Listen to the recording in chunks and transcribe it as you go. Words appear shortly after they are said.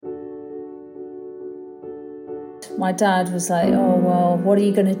My dad was like, "Oh well, what are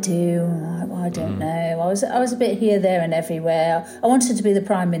you going to do?" I'm like, well, I don't know. I was a bit here, there, and everywhere. I wanted to be the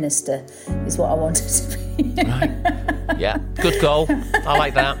Prime Minister, is what I wanted to be. Right. Yeah, good goal. I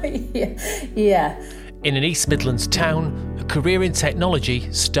like that. Yeah. In an East Midlands town, a career in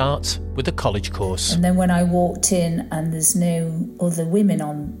technology starts with a college course. And then when I walked in and there's no other women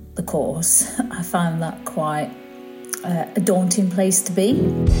on the course, I found that quite a daunting place to be.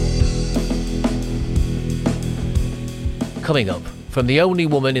 Coming up, from the only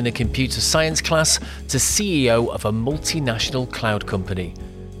woman in a computer science class to CEO of a multinational cloud company.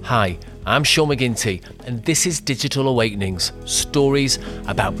 Hi, I'm Sean McGinty, and this is Digital Awakenings, stories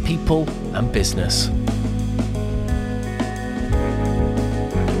about people and business.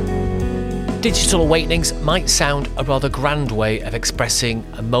 Digital Awakenings might sound a rather grand way of expressing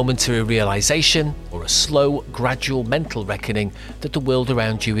a momentary realisation or a slow, gradual mental reckoning that the world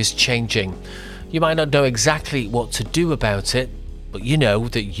around you is changing. You might not know exactly what to do about it, but you know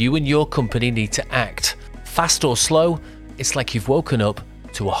that you and your company need to act. Fast or slow, it's like you've woken up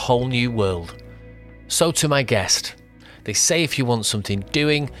to a whole new world. So to my guest, they say if you want something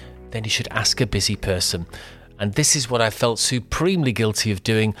doing, then you should ask a busy person. And this is what I felt supremely guilty of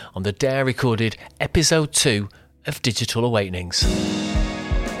doing on the day I recorded episode 2 of Digital Awakenings.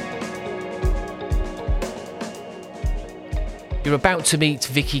 You're about to meet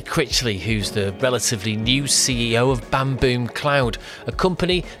Vicky Critchley, who's the relatively new CEO of Bamboom Cloud, a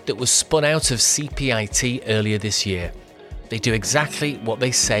company that was spun out of CPIT earlier this year. They do exactly what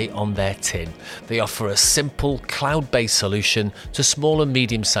they say on their tin. They offer a simple cloud-based solution to small and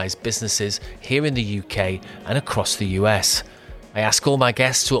medium-sized businesses here in the UK and across the US. I ask all my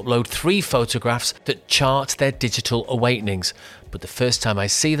guests to upload 3 photographs that chart their digital awakenings, but the first time I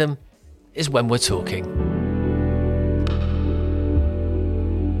see them is when we're talking.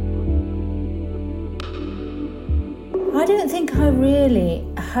 I don't think I really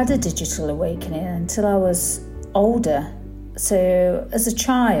had a digital awakening until I was older. So as a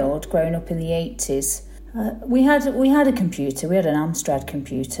child, growing up in the 80s, we had a computer. We had an Amstrad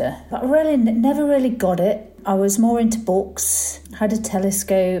computer, but I never really got it. I was more into books, had a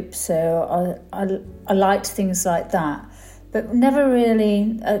telescope, so I liked things like that. But never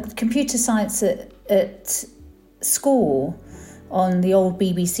really computer science at school on the old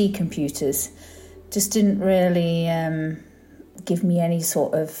BBC computers just didn't really give me any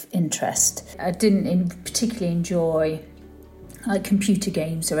sort of interest. I didn't particularly enjoy like computer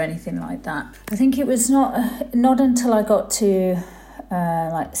games or anything like that. I think it was not until I got to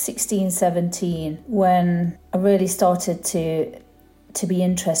like 16, 17 when I really started to be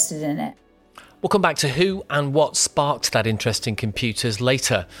interested in it. We'll come back to who and what sparked that interest in computers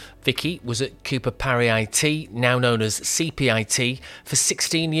later. Vicky was at Cooper Parry IT, now known as CPIT, for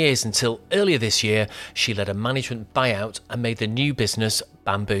 16 years until earlier this year she led a management buyout and made the new business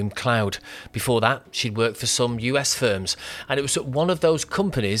Bamboom Cloud. Before that, she'd worked for some US firms, and it was at one of those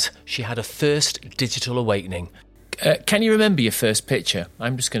companies she had her first digital awakening. Can you remember your first picture?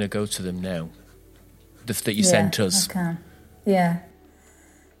 I'm just going to go to them now, that you sent us. I can. Yeah.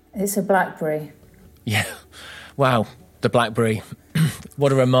 It's a BlackBerry. Yeah. Wow. The BlackBerry.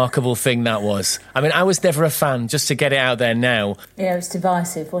 What a remarkable thing that was. I mean, I was never a fan, just to get it out there now. Yeah, it was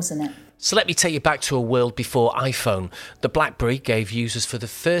divisive, wasn't it? So let me take you back to a world before iPhone. The BlackBerry gave users for the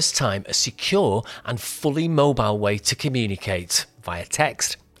first time a secure and fully mobile way to communicate via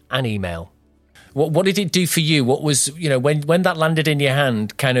text and email. What did it do for you? What was, when that landed in your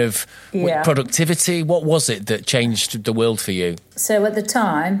hand, kind of productivity? What was it that changed the world for you? So at the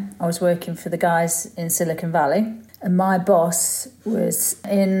time, I was working for the guys in Silicon Valley, and my boss was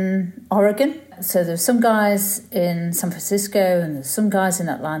in Oregon. So there were some guys in San Francisco, and there's some guys in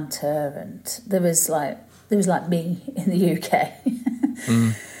Atlanta, and there was like me in the UK.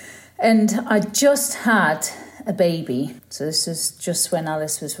 And I just had a baby. So this was just when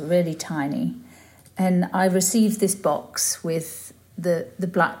Alice was really tiny. And I received this box with the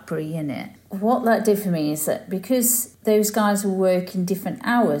BlackBerry in it. What that did for me is that because those guys were working different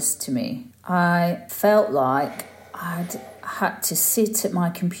hours to me, I felt like I'd had to sit at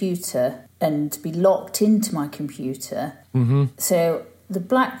my computer and be locked into my computer. Mm-hmm. So the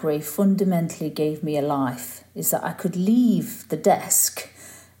BlackBerry fundamentally gave me a life, is that I could leave the desk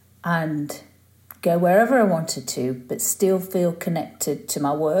and go wherever I wanted to, but still feel connected to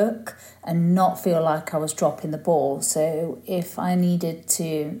my work and not feel like I was dropping the ball. So if I needed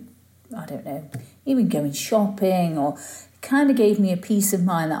to, I don't know, even going shopping, or it kind of gave me a peace of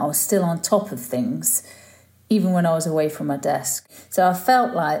mind that I was still on top of things, even when I was away from my desk. So I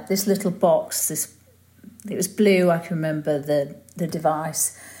felt like this little box, it was blue, I can remember the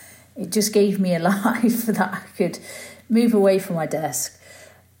device. It just gave me a life that I could move away from my desk,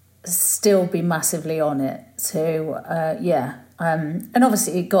 still be massively on it. So, and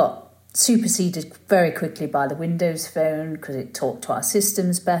obviously it got superseded very quickly by the Windows Phone because it talked to our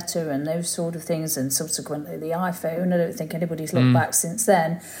systems better and those sort of things, and subsequently the iPhone. I don't think anybody's looked back since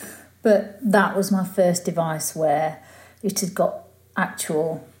then. But that was my first device where it had got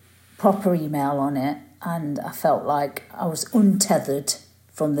actual proper email on it, and I felt like I was untethered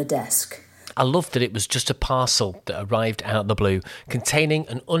from the desk. I loved that it was just a parcel that arrived out of the blue, containing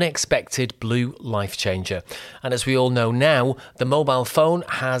an unexpected blue life changer. And as we all know now, the mobile phone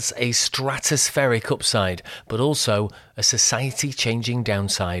has a stratospheric upside, but also a society-changing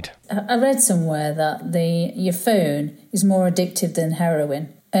downside. I read somewhere that your phone is more addictive than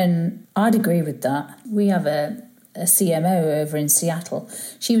heroin, and I'd agree with that. We have a CMO over in Seattle.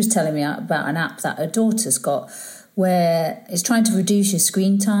 She was telling me about an app that her daughter's got, where it's trying to reduce your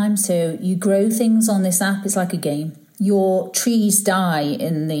screen time. So you grow things on this app. It's like a game. Your trees die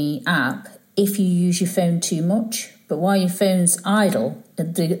in the app if you use your phone too much. But while your phone's idle,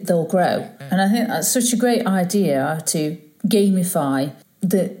 they'll grow. And I think that's such a great idea to gamify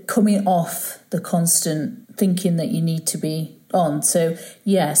the coming off the constant thinking that you need to be on. So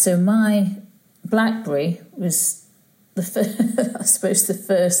my BlackBerry was I suppose the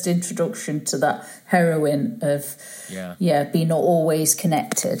first introduction to that heroin of being always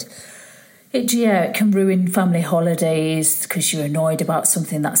connected. It can ruin family holidays because you're annoyed about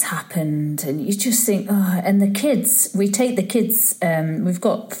something that's happened, and you just think, and the kids, we take the kids, we've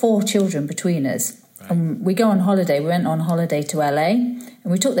got 4 children between us, and we go on holiday. We went on holiday to LA, and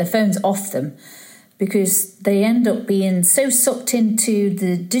we took their phones off them because they end up being so sucked into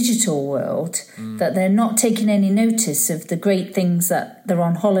the digital world that they're not taking any notice of the great things that they're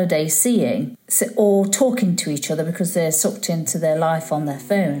on holiday seeing, or talking to each other because they're sucked into their life on their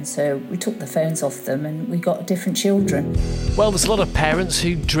phone. So we took the phones off them and we got different children. Well, there's a lot of parents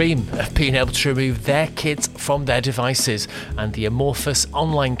who dream of being able to remove their kids from their devices and the amorphous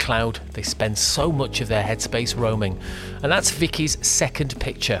online cloud they spend so much of their headspace roaming. And that's Vicky's second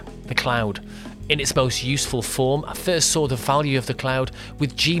picture, the cloud. In its most useful form, I first saw the value of the cloud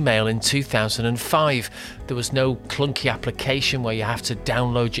with Gmail in 2005. There was no clunky application where you have to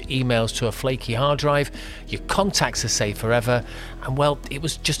download your emails to a flaky hard drive. Your contacts are saved forever. And well, it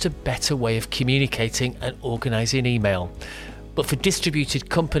was just a better way of communicating and organising email. But for distributed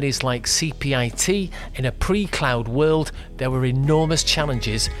companies like CPIT, in a pre-cloud world, there were enormous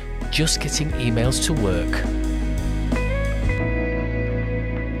challenges just getting emails to work.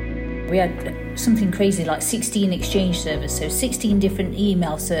 We had something crazy like 16 Exchange servers, so 16 different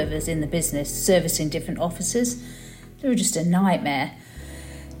email servers in the business servicing different offices. They were just a nightmare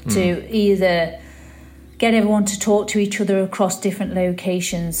to either get everyone to talk to each other across different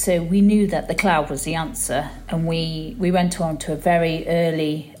locations. So we knew that the cloud was the answer, and we went on to a very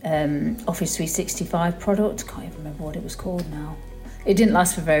early Office 365 product. Can't even remember what it was called now. It didn't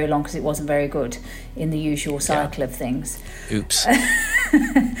last for very long because it wasn't very good in the usual cycle of things. Oops.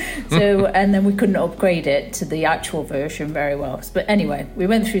 So, and then we couldn't upgrade it to the actual version very well. But anyway, we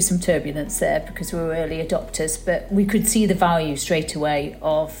went through some turbulence there because we were early adopters, but we could see the value straight away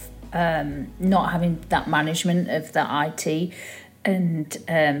of not having that management of that IT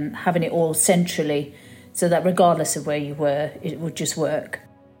and having it all centrally so that regardless of where you were, it would just work.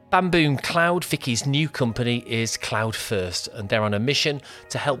 Bamboom Cloud, Vicky's new company, is cloud first, and they're on a mission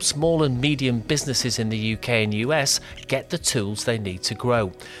to help small and medium businesses in the UK and US get the tools they need to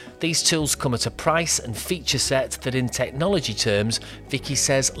grow. These tools come at a price and feature set that in technology terms, Vicky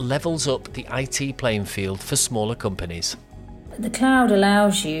says levels up the IT playing field for smaller companies. The cloud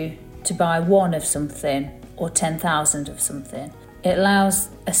allows you to buy one of something or 10,000 of something. It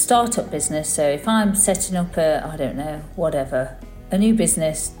allows a startup business, so if I'm setting up a new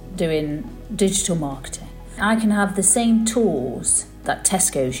business doing digital marketing, I can have the same tools that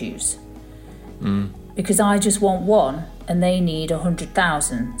Tesco's use because I just want one and they need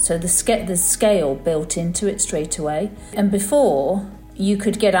 100,000. So the scale built into it straight away. And before, you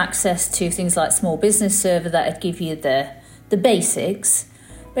could get access to things like Small Business Server that would give you the basics,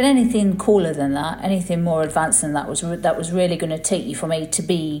 but anything cooler than that, anything more advanced than that was really going to take you from A to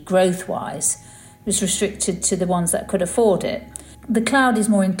B growth-wise, was restricted to the ones that could afford it. The cloud is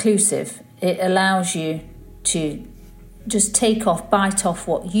more inclusive. It allows you to just bite off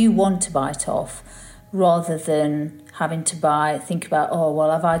what you want to bite off, rather than having to think about,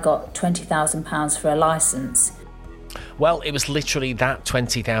 have I got £20,000 for a license? Well, it was literally that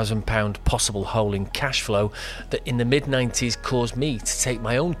 £20,000 possible hole in cash flow that in the mid-90s caused me to take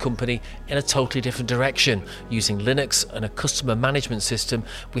my own company in a totally different direction. Using Linux and a customer management system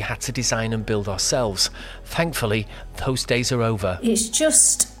we had to design and build ourselves. Thankfully, those days are over. It's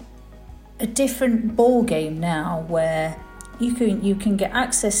just a different ball game now, where you can get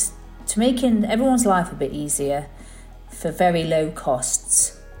access to making everyone's life a bit easier for very low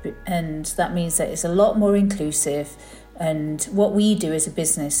costs, and that means that it's a lot more inclusive. And what we do as a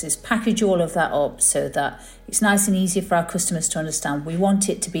business is package all of that up so that it's nice and easy for our customers to understand. We want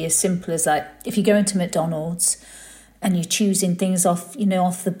it to be as simple as, like, if you go into McDonald's and you're choosing things off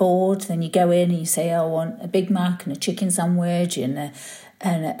the board, then you go in and you say, I want a Big Mac and a chicken sandwich and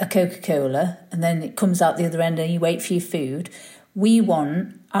a Coca-Cola, and then it comes out the other end and you wait for your food. We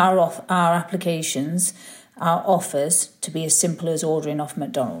want our applications, our offers, to be as simple as ordering off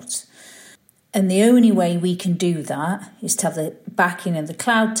McDonald's. And the only way we can do that is to have the backing of the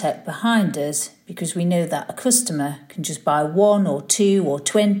cloud tech behind us, because we know that a customer can just buy 1 or 2 or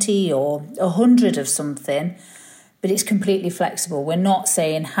 20 or 100 of something, but it's completely flexible. We're not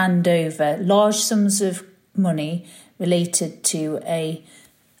saying hand over large sums of money related to a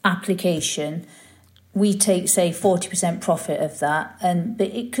application. We take, say, 40% profit of that,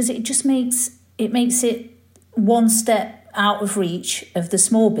 because it just makes it one step out of reach of the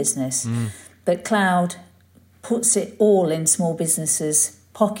small business. But cloud puts it all in small businesses'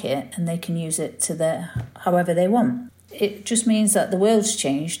 pocket, and they can use it to however they want. It just means that the world's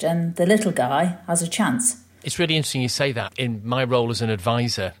changed and the little guy has a chance. It's really interesting you say that. In my role as an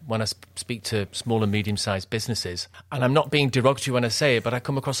advisor, when I speak to small and medium-sized businesses, and I'm not being derogatory when I say it, but I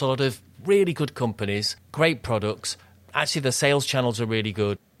come across a lot of really good companies, great products. Actually, the sales channels are really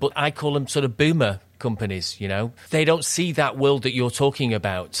good, but I call them sort of boomer companies, They don't see that world that you're talking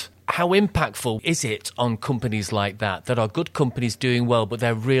about. How impactful is it on companies like that are good companies doing well, but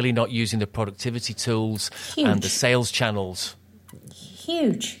they're really not using the productivity tools and the sales channels?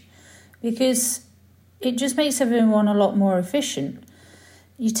 Huge, because it just makes everyone a lot more efficient.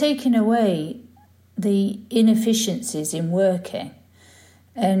 You're taking away the inefficiencies in working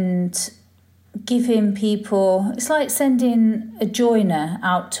and giving people... It's like sending a joiner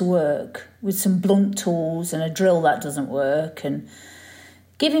out to work with some blunt tools and a drill that doesn't work, and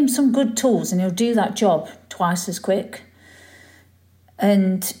give him some good tools and he'll do that job twice as quick.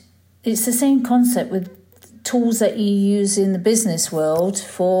 And it's the same concept with tools that you use in the business world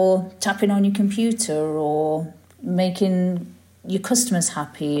for tapping on your computer or making your customers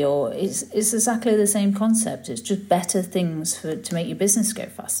happy, or it's exactly the same concept. It's just better things to make your business go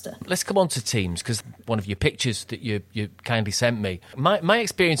faster. Let's come on to Teams, because one of your pictures that you kindly sent me, my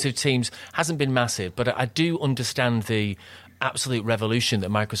experience of Teams hasn't been massive, but I do understand the absolute revolution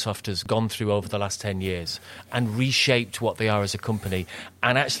that Microsoft has gone through over the last 10 years and reshaped what they are as a company.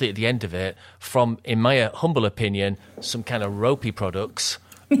 And actually, at the end of it, from, in my humble opinion, some kind of ropey products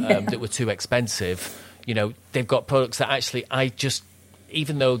that were too expensive, they've got products that actually I just,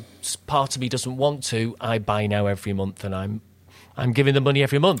 even though part of me doesn't want to, I buy now every month, and I'm giving them money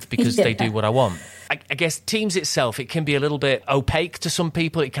every month because they do what I want. I guess Teams itself, it can be a little bit opaque to some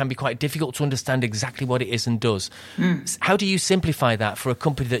people. It can be quite difficult to understand exactly what it is and does. How do you simplify that for a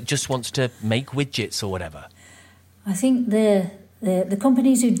company that just wants to make widgets or whatever? I think the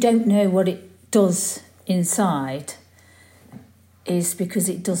companies who don't know what it does inside is because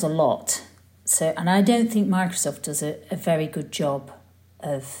it does a lot. And I don't think Microsoft does a very good job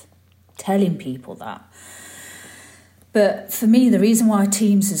of telling people that. But for me, the reason why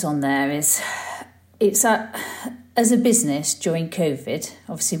Teams is on there is as a business during COVID,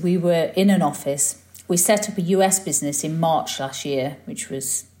 obviously we were in an office. We set up a US business in March last year, which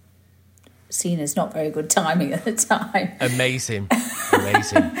was seen as not very good timing at the time. Amazing.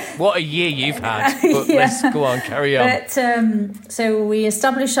 What a year you've had. But let's go on, carry on. But, so we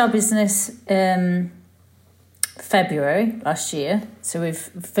established our business February last year. So we've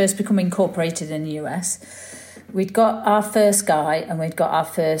first become incorporated in the US. We'd got our first guy and we'd got our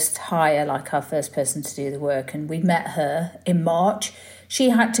first hire, like our first person to do the work. And we met her in March. She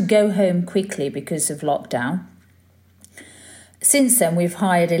had to go home quickly because of lockdown. Since then, we've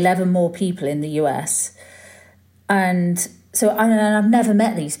hired 11 more people in the US. And I've never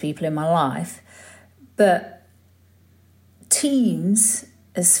met these people in my life. But Teams,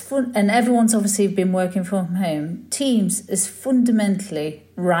 and everyone's obviously been working from home, Teams has fundamentally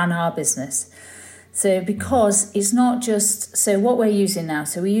ran our business. So because it's not just... So what we're using now,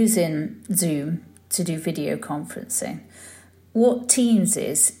 so we're using Zoom to do video conferencing. What Teams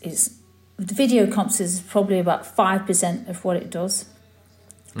is the video conference is probably about 5% of what it does.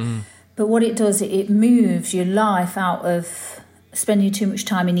 But what it does, it moves your life out of spending too much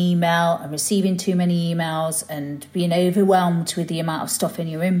time in email and receiving too many emails and being overwhelmed with the amount of stuff in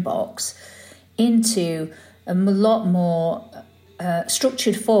your inbox into a lot more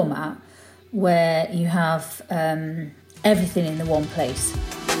structured format where you have everything in the one place.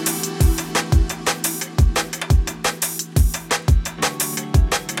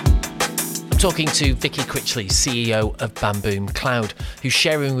 Talking to Vicky Critchley, CEO of Bamboom Cloud, who's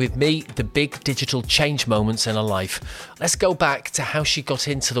sharing with me the big digital change moments in her life. Let's go back to how she got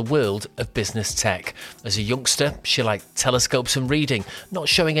into the world of business tech. As a youngster, she liked telescopes and reading, not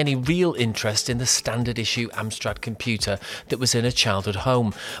showing any real interest in the standard issue Amstrad computer that was in her childhood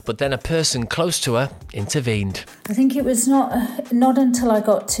home. But then a person close to her intervened. I think it was not until I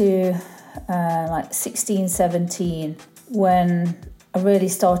got to 16, 17 when I really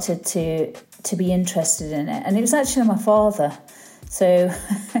started to be interested in it. And it was actually my father. So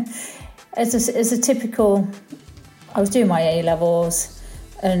as a typical, I was doing my A-levels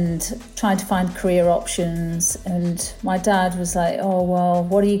and trying to find career options. And my dad was like, oh, well,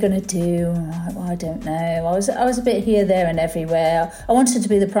 what are you going to do? And I'm like, well, I don't know. I was a bit here, there and everywhere. I wanted to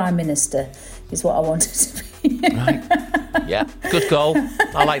be the Prime Minister is what I wanted to be. Right. Yeah, good goal.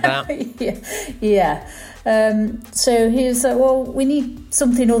 I like that. Yeah. So he was like, well, we need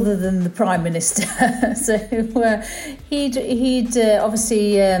something other than the Prime Minister. So he'd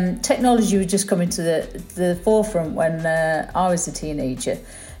obviously, technology was just coming to the forefront when I was a teenager.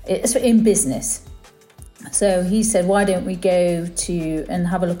 It's in business. So he said, why don't we go to and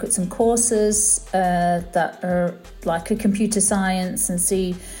have a look at some courses that are like a computer science and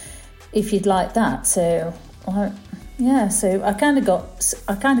see if you'd like that. So so I kind of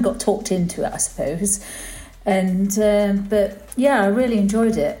got talked into it, I suppose. And but yeah, I really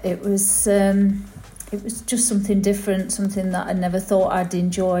enjoyed it. It was just something different, something that I never thought I'd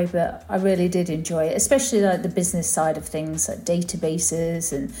enjoy, but I really did enjoy it, especially like the business side of things, like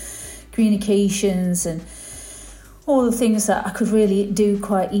databases and communications and all the things that I could really do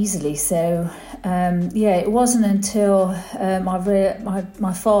quite easily. So it wasn't until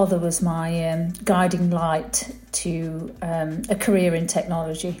my father was my guiding light to a career in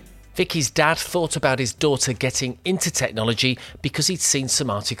technology. Vicky's dad thought about his daughter getting into technology because he'd seen some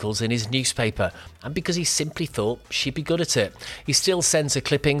articles in his newspaper and because he simply thought she'd be good at it. He still sends her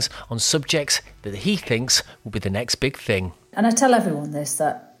clippings on subjects that he thinks will be the next big thing. And I tell everyone this,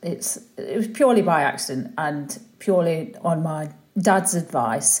 that it was purely by accident and purely on my dad's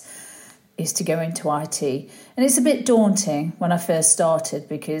advice is to go into IT. And it's a bit daunting when I first started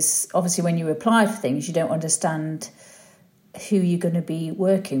because obviously when you apply for things, you don't understand who you're going to be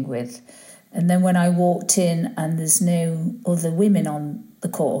working with. And then when I walked in and there's no other women on the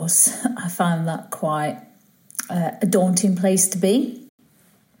course, I found that quite a daunting place to be.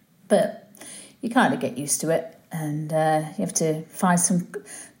 But you kind of get used to it and you have to find some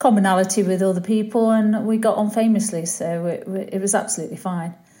commonality with other people, and we got on famously, so it was absolutely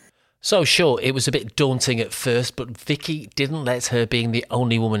fine. So sure, it was a bit daunting at first, but Vicky didn't let her being the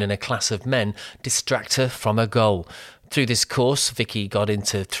only woman in a class of men distract her from her goal. Through this course, Vicky got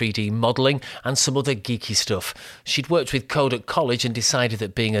into 3D modelling and some other geeky stuff. She'd worked with code at college and decided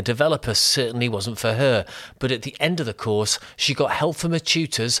that being a developer certainly wasn't for her. But at the end of the course, she got help from her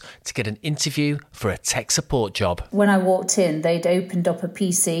tutors to get an interview for a tech support job. When I walked in, they'd opened up a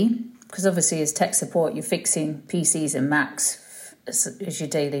PC, because obviously as tech support, you're fixing PCs and Macs as your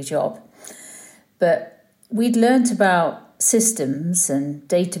daily job. But we'd learnt about systems and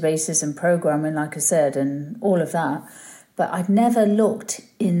databases and programming, like I said, and all of that. But I'd never looked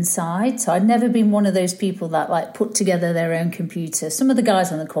inside. So I'd never been one of those people that like put together their own computer. Some of the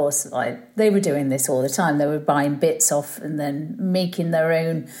guys on the course, like they were doing this all the time. They were buying bits off and then making their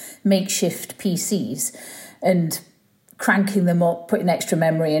own makeshift PCs and cranking them up, putting extra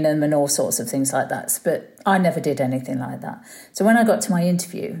memory in them and all sorts of things like that. But I never did anything like that. So when I got to my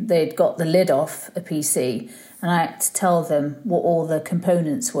interview, they'd got the lid off a PC and I had to tell them what all the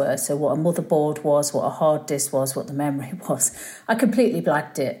components were. So what a motherboard was, what a hard disk was, what the memory was. I completely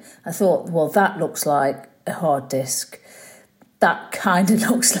blagged it. I thought, well, that looks like a hard disk. That kind of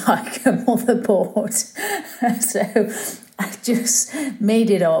looks like a motherboard. So I just made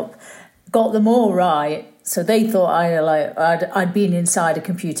it up, got them all right. So they thought I'd been inside a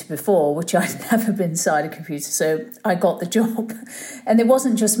computer before, which I'd never been inside a computer. So I got the job. And it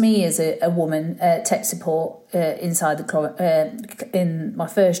wasn't just me as a woman tech support. inside in my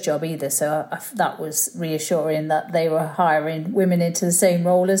first job either. So that was reassuring that they were hiring women into the same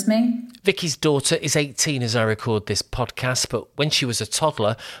role as me. Vicky's daughter is 18 as I record this podcast, but when she was a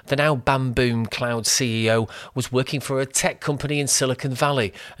toddler, the now Bamboom Cloud CEO was working for a tech company in Silicon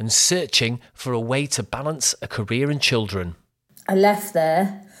Valley and searching for a way to balance a career and children. I left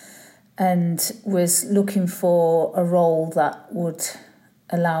there and was looking for a role that would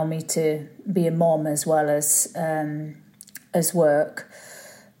allow me to be a mom as well as work,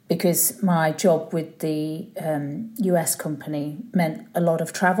 because my job with the US company meant a lot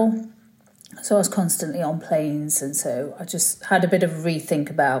of travel. So I was constantly on planes, and so I just had a bit of a rethink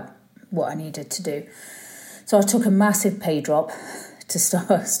about what I needed to do. So I took a massive pay drop to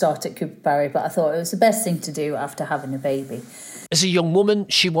start at Cooper Barry, but I thought it was the best thing to do after having a baby. As a young woman,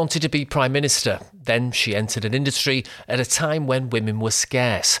 she wanted to be Prime Minister. Then she entered an industry at a time when women were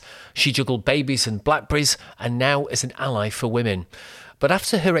scarce. She juggled babies and Blackberries, and now is an ally for women. But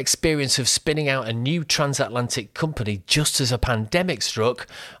after her experience of spinning out a new transatlantic company just as a pandemic struck,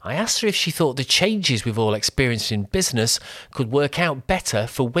 I asked her if she thought the changes we've all experienced in business could work out better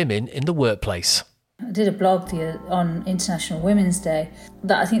for women in the workplace. I did a blog on International Women's Day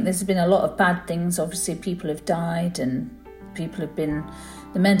that I think there's been a lot of bad things. Obviously, people have died and people have been...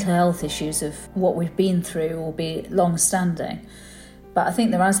 The mental health issues of what we've been through will be long-standing. But I think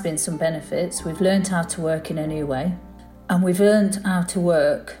there has been some benefits. We've learned how to work in a new way. And we've learned how to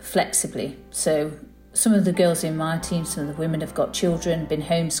work flexibly. So some of the girls in my team, some of the women have got children, been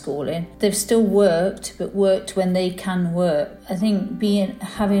homeschooling. They've still worked, but worked when they can work. I think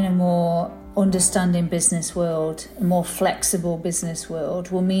having a more understanding business world, a more flexible business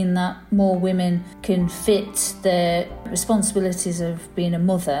world, will mean that more women can fit their responsibilities of being a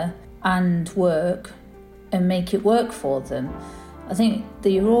mother and work and make it work for them. I think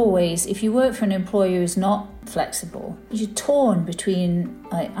that you're always, if you work for an employer who's not flexible, you're torn between,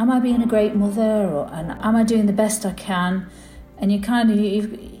 like, am I being a great mother and am I doing the best I can? And you've kind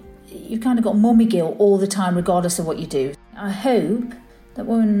of got mummy guilt all the time, regardless of what you do. I hope that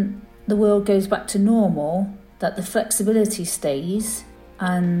when the world goes back to normal, that the flexibility stays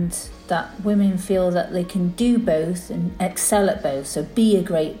and that women feel that they can do both and excel at both. So be a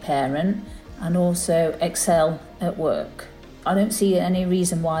great parent and also excel at work. I don't see any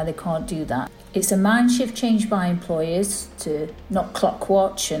reason why they can't do that. It's a mind shift change by employers to not clock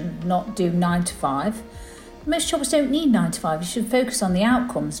watch and not do 9 to 5. Most jobs don't need 9 to 5. You should focus on the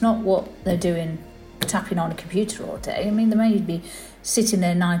outcomes, not what they're doing, tapping on a computer all day. I mean, they may be sitting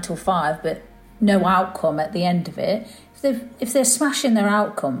there 9 till 5, but no outcome at the end of it. If they're smashing their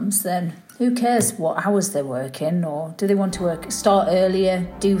outcomes, then who cares what hours they're working, or do they want to start earlier,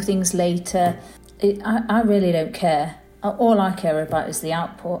 do things later? I really don't care. All I care about is the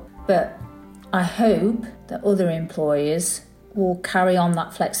output. But I hope that other employers will carry on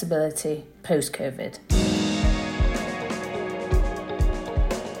that flexibility post-COVID.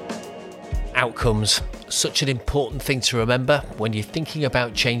 Outcomes. Such an important thing to remember when you're thinking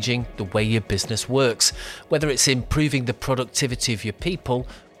about changing the way your business works, whether it's improving the productivity of your people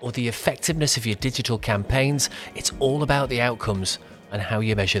or the effectiveness of your digital campaigns. It's all about the outcomes and how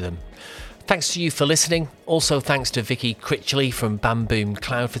you measure them. Thanks to you for listening. Also thanks to Vicky Critchley from Bamboom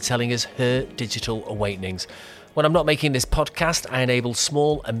Cloud for telling us her digital awakenings. When I'm not making this podcast, I enable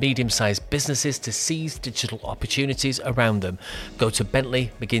small and medium-sized businesses to seize digital opportunities around them. Go to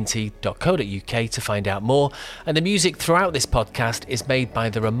bentley-mcginty.co.uk to find out more. And the music throughout this podcast is made by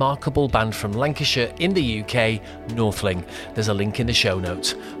the remarkable band from Lancashire in the UK, Northling. There's a link in the show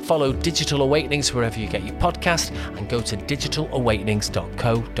notes. Follow Digital Awakenings wherever you get your podcast and go to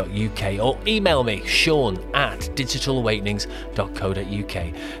digitalawakenings.co.uk or email me,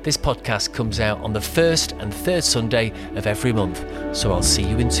 sean@digitalawakenings.co.uk. This podcast comes out on the first and third Sunday of every month, so I'll see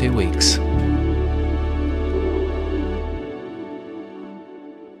you in 2 weeks.